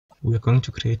We are going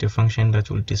to create a function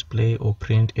that will display or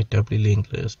print a doubly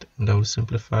linked list, and I will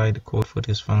simplify the code for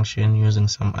this function using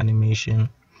some animation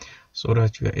so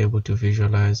that you are able to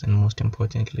visualize and, most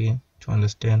importantly, to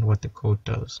understand what the code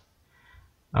does.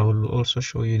 I will also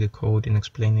show you the code and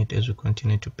explain it as we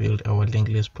continue to build our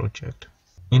linked list project.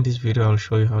 In this video, I'll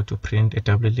show you how to print a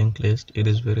doubly linked list. It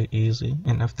is very easy,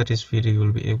 and after this video,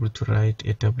 you'll be able to write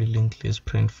a doubly linked list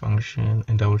print function,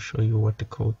 and I will show you what the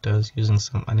code does using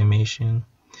some animation.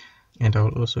 And I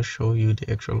will also show you the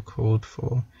actual code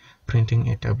for printing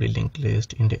a doubly linked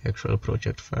list in the actual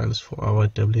project files for our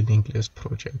doubly linked list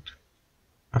project.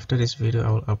 After this video,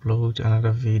 I will upload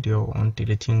another video on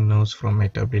deleting nodes from a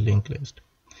doubly linked list.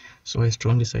 So I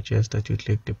strongly suggest that you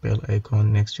click the bell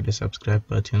icon next to the subscribe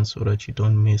button so that you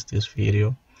don't miss this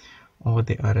video or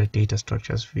the other data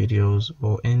structures videos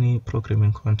or any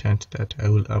programming content that I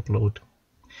will upload.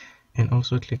 And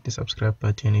also click the subscribe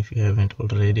button if you haven't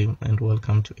already, and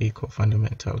welcome to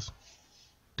ACoreFundamentals.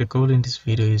 The goal in this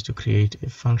video is to create a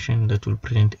function that will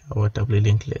print our doubly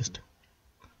linked list,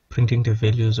 printing the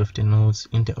values of the nodes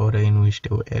in the order in which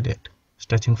they were added,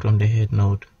 starting from the head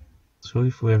node. So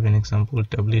if we have an example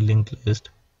doubly linked list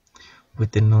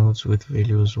with the nodes with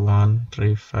values 1,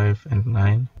 3, 5, and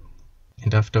 9,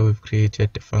 and after we've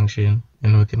created the function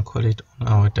and we can call it on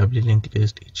our doubly linked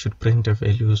list, it should print the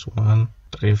values 1,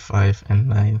 3, 5, and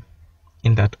 9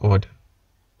 in that order.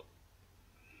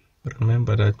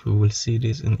 Remember that we will see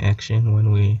this in action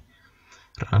when we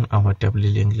run our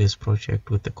doubly linked list project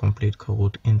with the complete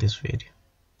code in this video.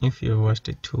 If you have watched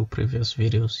the two previous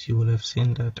videos, you will have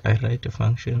seen that I write a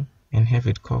function and have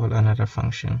it call another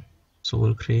function. So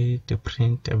we'll create the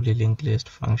print doubly linked list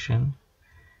function,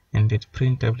 and the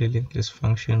print doubly linked list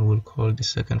function will call the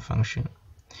second function.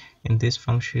 In this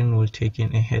function, we'll take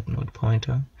in a head node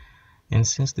pointer, and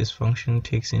since this function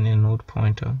takes in a node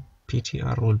pointer,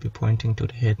 PTR will be pointing to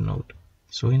the head node.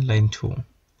 So in line 2,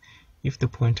 if the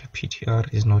pointer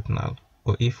PTR is not null,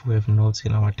 or if we have nodes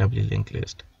in our doubly linked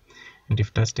list, and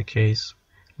if that's the case,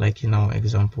 like in our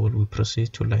example, we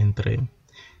proceed to line 3,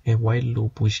 a while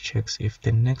loop which checks if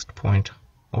the next point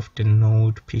of the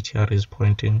node PTR is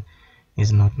pointing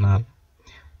is not null.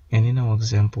 And in our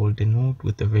example, the node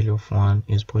with the value of 1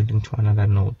 is pointing to another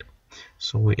node.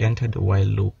 So we enter the while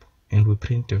loop and we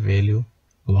print the value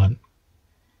 1.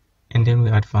 And then we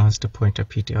advance the pointer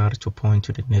PTR to point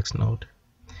to the next node.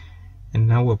 And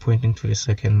now we're pointing to the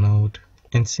second node.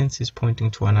 And since it's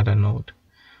pointing to another node,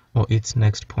 or its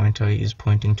next pointer is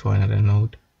pointing to another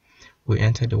node, we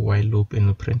enter the while loop and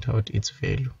we print out its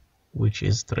value, which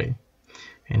is 3.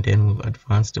 And then we've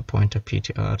advanced the pointer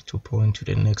PTR to point to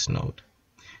the next node,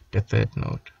 the third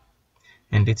node.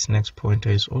 And its next pointer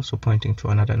is also pointing to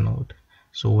another node.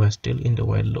 So we're still in the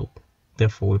while loop.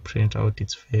 Therefore, we print out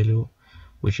its value,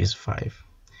 which is 5.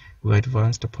 We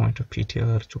advance the pointer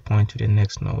PTR to point to the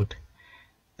next node.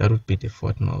 That would be the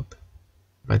fourth node.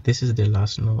 But this is the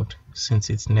last node, since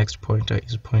its next pointer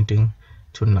is pointing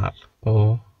to null,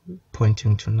 or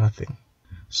pointing to nothing.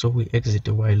 So we exit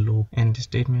the while loop, and the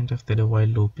statement after the while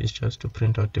loop is just to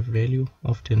print out the value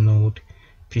of the node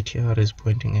PTR is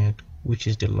pointing at, which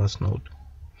is the last node,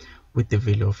 with the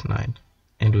value of 9.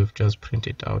 And we've just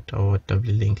printed out our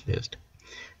doubly linked list.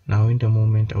 Now in the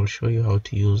moment, I'll show you how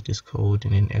to use this code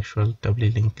in an actual doubly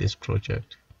linked list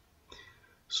project,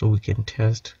 so we can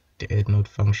test the add node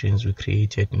functions we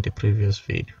created in the previous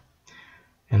video.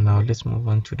 And now let's move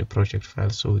on to the project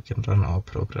file so we can run our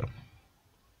program.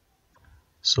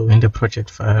 So in the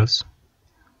project files,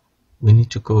 we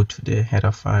need to go to the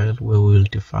header file where we will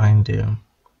define the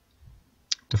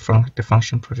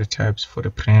function prototypes for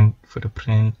the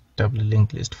print doubly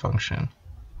linked list function.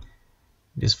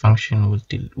 This function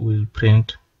will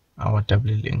print our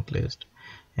doubly linked list,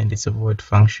 and it's a void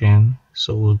function,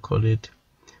 so we'll call it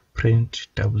print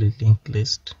doubly linked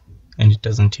list, and it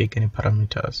doesn't take any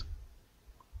parameters.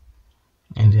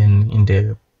 And then in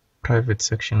the private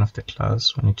section of the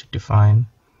class, we need to define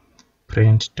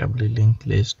print doubly linked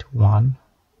list 1,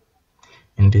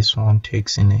 and this one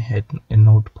takes in a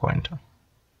node pointer.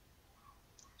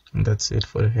 And that's it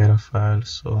for the header file.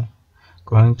 So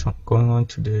going on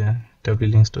to the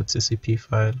doublylinks.ccp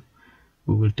file,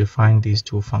 we will define these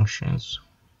two functions.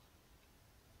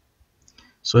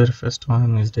 So the first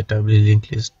one is the doubly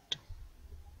linked list.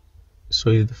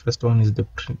 So the first one is the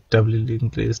doubly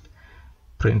linked list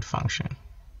print function,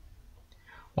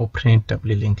 or print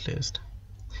doubly linked list.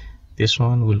 This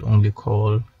one will only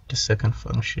call the second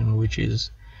function, which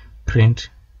is print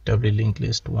doubly linked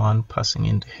list 1, passing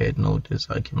in the head node as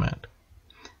argument.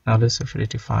 Now let's actually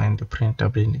define the print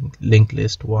doubly linked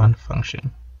list 1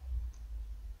 function.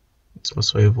 It's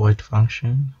also a void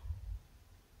function,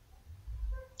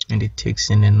 and it takes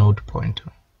in a node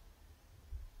pointer.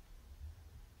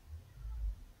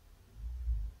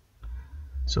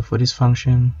 So for this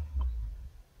function,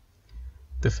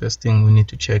 the first thing we need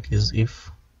to check is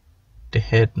if the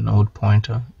head node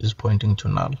pointer is pointing to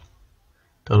null.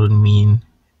 That would mean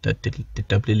that the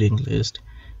doubly linked list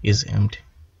is empty.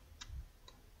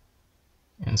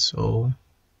 And so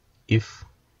if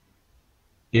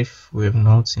we have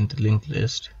nodes in the linked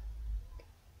list,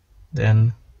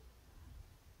 then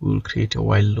we will create a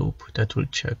while loop that will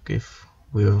check if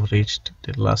we have reached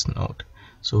the last node.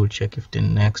 So we'll check if the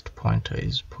next pointer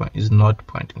is not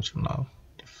pointing to null.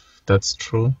 If that's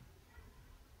true,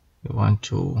 we want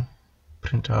to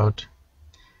print out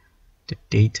the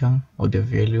data or the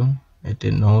value at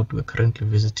the node we're currently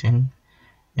visiting,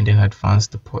 and then advance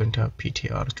the pointer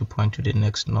PTR to point to the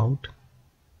next node.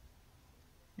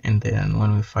 And then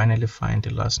when we finally find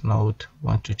the last node, we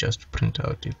want to just print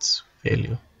out its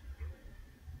value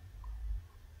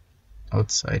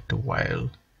outside the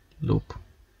while loop.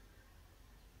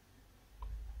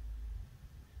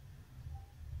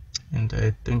 And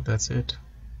I think that's it.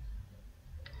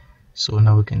 So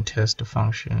now we can test the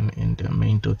function in the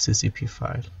main.ccp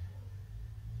file.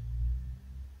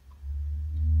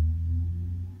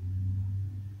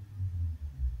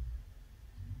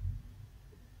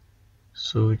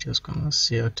 So we're just gonna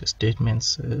see out the statement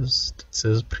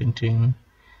says printing.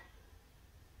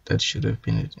 That should have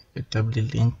been a doubly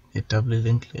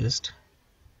linked list.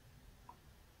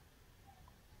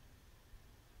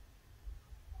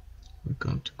 We're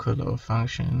going to call our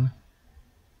function.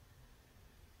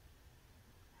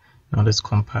 Now let's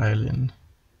compile and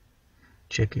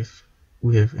check if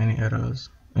we have any errors,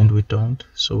 and we don't.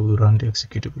 So we run the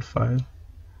executable file,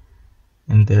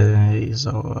 and there is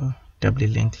our doubly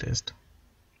linked list.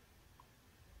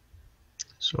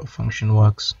 So our function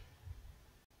works.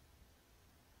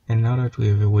 And now that we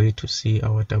have a way to see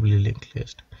our doubly linked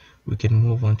list, we can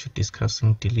move on to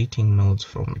discussing deleting nodes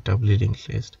from a doubly linked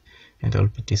list. And I'll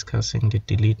be discussing the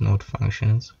delete node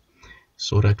functions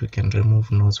so that we can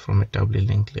remove nodes from a doubly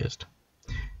linked list.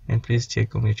 And please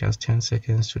take only just 10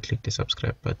 seconds to click the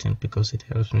subscribe button, because it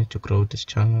helps me to grow this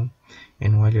channel.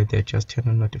 And while you're there, just turn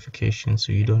on notifications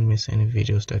so you don't miss any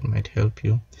videos that might help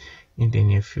you in the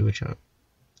near future.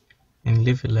 And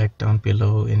leave a like down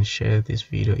below and share this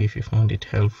video if you found it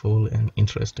helpful and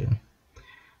interesting.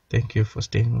 Thank you for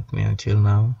staying with me until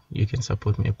now. You can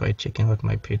support me by checking out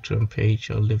my Patreon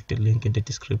page. I'll leave the link in the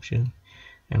description.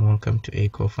 And welcome to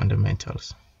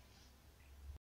ACoreFundamentals.